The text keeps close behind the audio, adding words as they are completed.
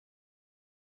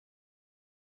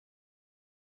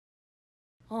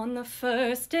On the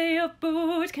first day of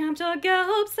boot camp,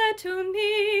 Gelb said to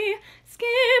me,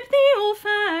 skip the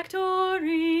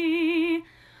olfactory.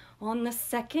 On the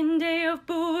second day of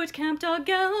boot camp,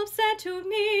 Gelb said to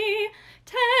me,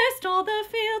 test all the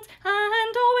fields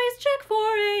and always check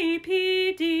for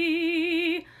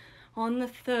APD. On the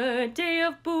third day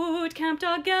of boot camp,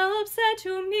 Gelb said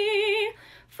to me,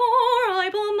 for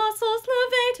eyeball muscles,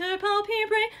 levator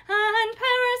palpebrae, and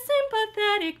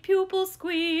parasympathetic pupil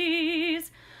squeeze.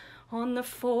 On the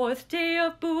fourth day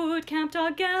of boot camp,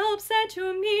 Gelb said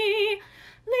to me,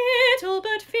 little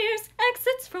but fierce,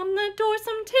 exits from the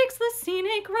dorsum, takes the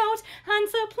scenic route, and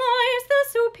supplies the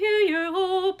superior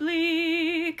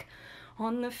oblique.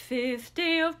 On the fifth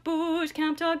day of boot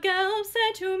camp, Gelb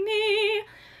said to me,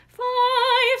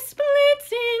 5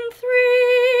 splits in 3.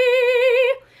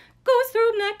 Goes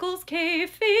through Meckel's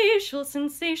cave, facial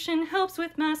sensation helps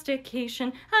with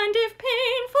mastication, and if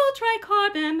painful, try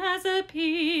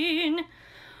carbamazepine.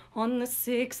 On the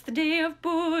 6th day of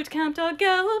boot camp,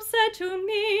 Gelb said to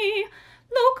me,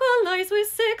 localize with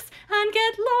 6 and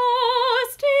get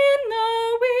lost in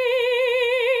the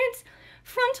weeds.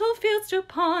 Frontal fields to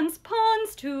pons,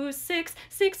 pons to 6,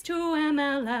 6 to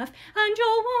MLF, and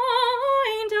you'll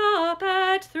wind up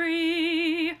at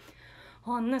 3.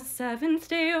 On the 7th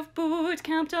day of boot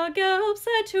camp, Gelb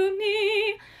said to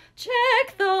me,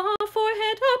 check the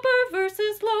forehead upper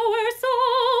versus lower,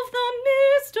 solve the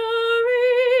mystery.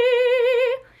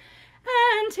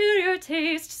 Anterior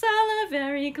taste,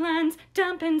 salivary glands,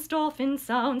 dampens dolphin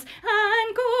sounds,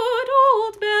 and good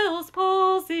old Bell's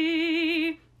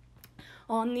palsy.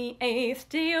 On the 8th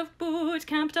day of boot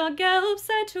camp, Gelb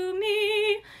said to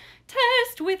me,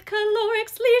 test with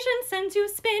calorics, lesion sends you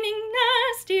spinning,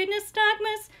 nasty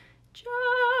nystagmus,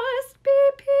 just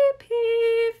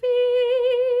BPPV.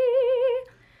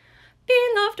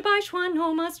 Beloved by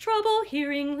schwannomas, trouble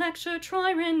hearing, lecture,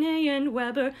 try Renee and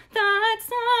Weber, that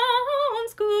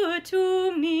sounds good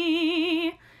to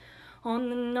me. On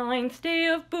the 9th day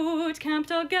of boot camp,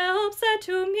 Gelb said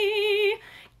to me,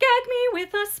 gag me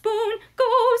with a spoon,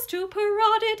 goes to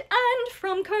parotid, and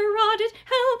from carotid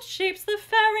helps shapes the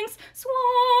pharynx,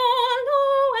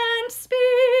 swallow and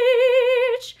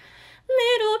speech.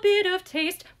 Little bit of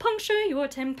taste, puncture your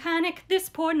tympanic, this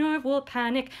poor nerve will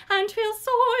panic and feel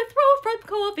sore throat from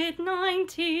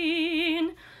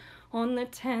COVID-19. On the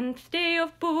 10th day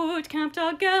of boot camp,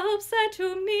 Gelb said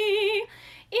to me,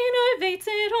 innervates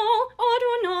it all,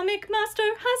 autonomic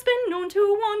master, has been known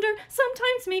to wander,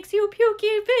 sometimes makes you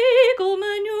pukey, vagal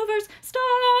maneuvers,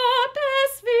 stop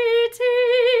SVT.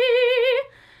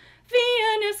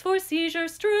 VNS for seizure,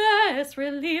 stress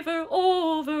reliever,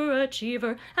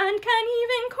 overachiever, and can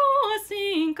even cause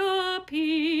syncope.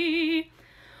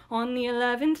 On the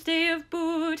 11th day of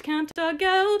boot camp,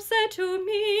 Gelb said to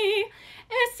me,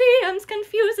 SCM's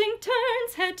confusing,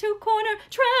 turns head to corner,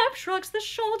 trap shrugs the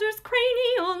shoulders,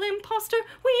 cranial imposter,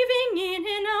 weaving in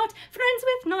and out, friends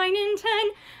with 9 and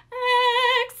 10,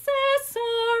 accessory.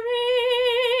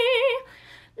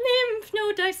 Lymph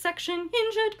node dissection,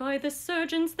 injured by the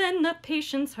surgeons, then the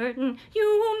patient's hurtin',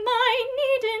 you might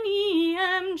need an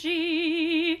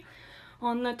EMG.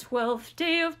 On the 12th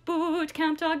day of boot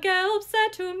camp, Gelb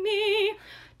said to me,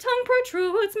 tongue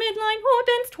protrudes midline or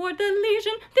bends toward the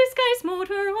lesion. This guy's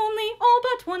motor only, all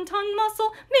but one tongue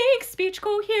muscle, makes speech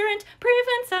coherent,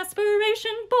 prevents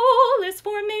aspiration, bolus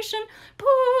formation,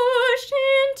 push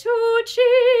into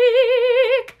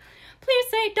cheek. Please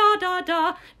say da da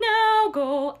da, now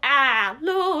go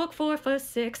look for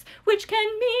F6, which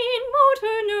can mean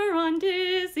motor neuron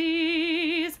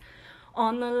disease.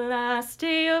 On the last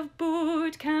day of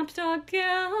boot camp,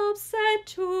 Gelb said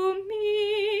to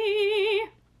me,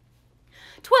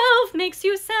 12 makes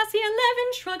you sassy,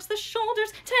 11 shrugs the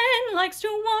shoulders, 10 likes to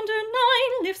wander,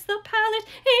 9 lifts the palate,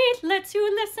 8 lets you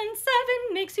listen,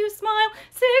 7 makes you smile,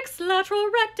 6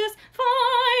 lateral rectus, 5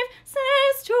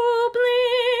 says to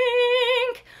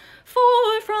blink,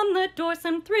 4 from the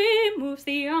dorsum, 3 moves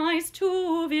the eyes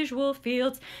to visual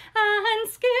fields, and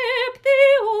skip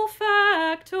the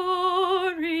olfactory.